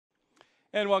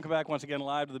And welcome back once again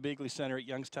live to the Beagley Center at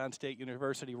Youngstown State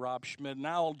University. Rob Schmidt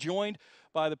now joined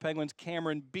by the Penguins'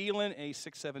 Kamern Belin, a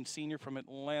 6'7" senior from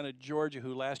Atlanta, Georgia,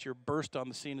 who last year burst on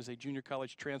the scene as a junior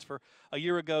college transfer. A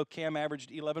year ago, Cam averaged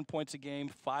 11 points a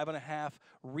game, 5.5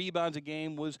 rebounds a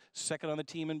game, was second on the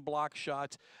team in block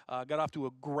shots, got off to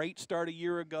a great start a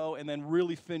year ago, and then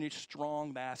really finished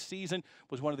strong last season,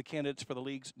 was one of the candidates for the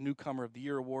league's Newcomer of the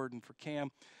Year award. And for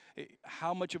Cam,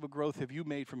 how much of a growth have you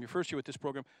made from your first year with this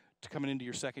program to coming into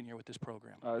your second year with this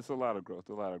program? It's a lot of growth,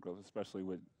 especially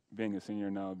with being a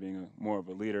senior now, being more of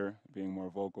a leader, being more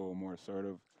vocal, more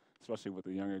assertive, especially with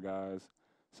the younger guys.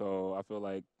 So I feel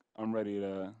like I'm ready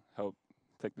to help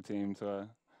take the team to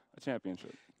a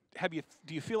championship.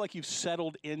 Do you feel like you've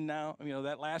settled in now? You know,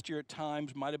 that last year at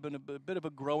times might have been a bit of a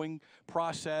growing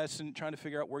process and trying to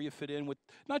figure out where you fit in with,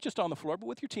 not just on the floor, but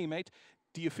with your teammates.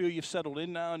 Do you feel you've settled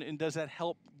in now, and does that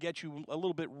help get you a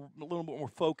little bit more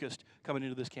focused coming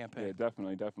into this campaign? Yeah,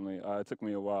 definitely. It took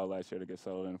me a while last year to get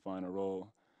settled in and find a role,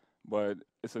 but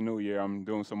it's a new year. I'm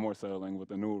doing some more settling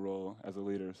with a new role as a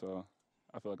leader, so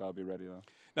I feel like I'll be ready, though.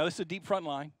 Now, this is a deep front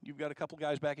line. You've got a couple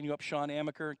guys backing you up, Sean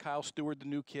Amaker and Kyle Stewart, the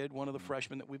new kid, one of the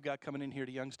freshmen that we've got coming in here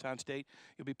to Youngstown State.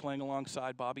 You'll be playing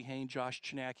alongside Bobby Hain, Josh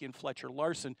Chinaki, and Fletcher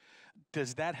Larson.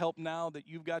 Does that help now that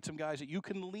you've got some guys that you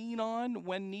can lean on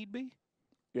when need be?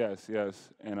 Yes,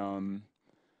 and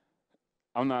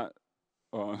I'm not.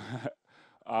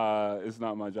 It's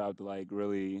not my job to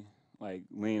really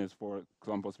lean as for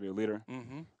because I'm supposed to be a leader.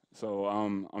 Mm-hmm. So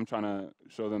I'm trying to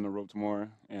show them the ropes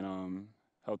more and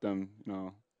help them,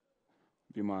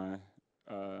 be my.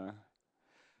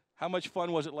 How much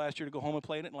fun was it last year to go home and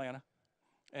play in Atlanta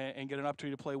and get an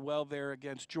opportunity to play well there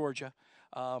against Georgia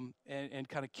and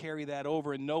kind of carry that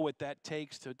over and know what that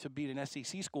takes to beat an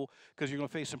SEC school, because you're going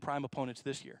to face some prime opponents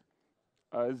this year?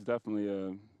 It's definitely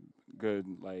a good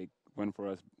win for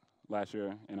us last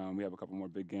year, and we have a couple more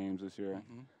big games this year,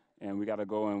 and we got to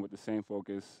go in with the same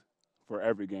focus for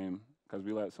every game because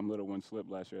we let some little ones slip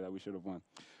last year that we should have won.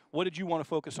 What did you want to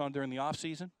focus on during the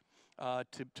offseason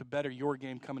to better your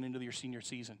game coming into your senior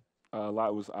season? A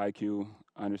lot was IQ,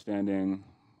 understanding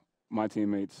my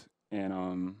teammates,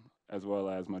 and as well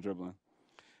as my dribbling.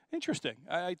 Interesting.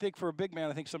 I think for a big man,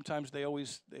 I think sometimes they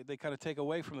kind of take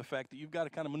away from the fact that you've got to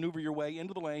kind of maneuver your way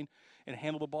into the lane and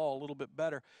handle the ball a little bit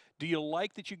better. Do you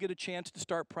like that you get a chance to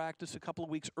start practice a couple of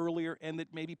weeks earlier and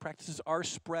that maybe practices are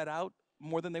spread out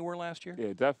more than they were last year?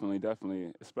 Yeah,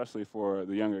 definitely, especially for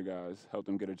the younger guys. Help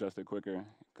them get adjusted quicker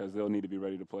because they'll need to be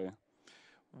ready to play.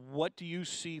 What do you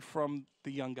see from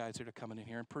the young guys that are coming in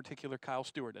here, in particular Kyle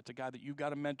Stewart? That's a guy that you've got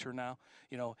to mentor now.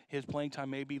 You know, his playing time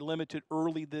may be limited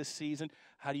early this season.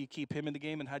 How do you keep him in the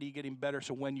game, and how do you get him better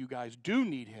so when you guys do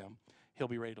need him, he'll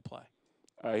be ready to play?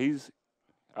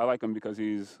 I like him because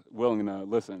he's willing to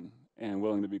listen and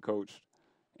willing to be coached,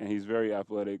 and he's very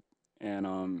athletic,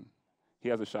 and he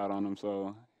has a shot on him,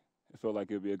 so I feel like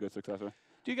he'll be a good successor.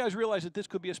 Do you guys realize that this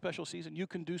could be a special season? You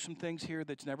can do some things here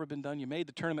that's never been done. You made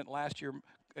the tournament last year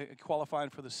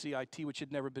qualifying for the CIT, which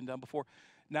had never been done before.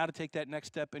 Now to take that next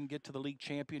step and get to the league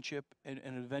championship and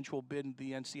an eventual bid in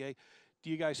the NCAA, do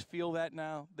you guys feel that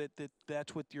now,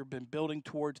 that's what you've been building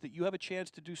towards, that you have a chance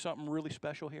to do something really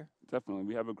special here? Definitely.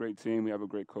 We have a great team. We have a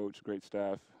great coach, great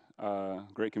staff,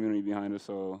 great community behind us,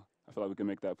 so I feel like we can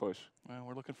make that push. Well,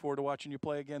 we're looking forward to watching you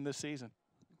play again this season.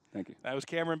 Thank you. That was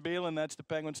Kamern Belin. That's the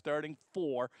Penguins starting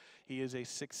 4. He is a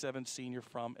 6'7" senior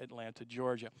from Atlanta,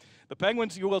 Georgia. The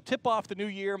Penguins will tip off the new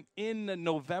year in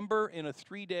November in a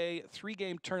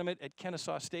 3-game tournament at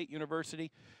Kennesaw State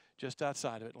University, just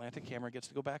outside of Atlanta. Kamern gets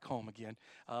to go back home again.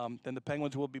 Then the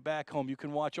Penguins will be back home. You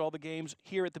can watch all the games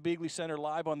here at the Beagley Center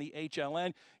live on the HLN.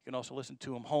 You can also listen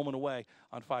to them home and away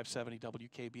on 570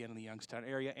 WKBN in the Youngstown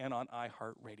area and on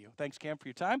iHeartRadio. Thanks, Cam, for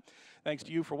your time. Thanks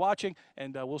to you for watching,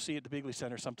 and we'll see you at the Beagley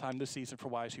Center sometime this season for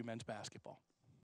YSU men's basketball.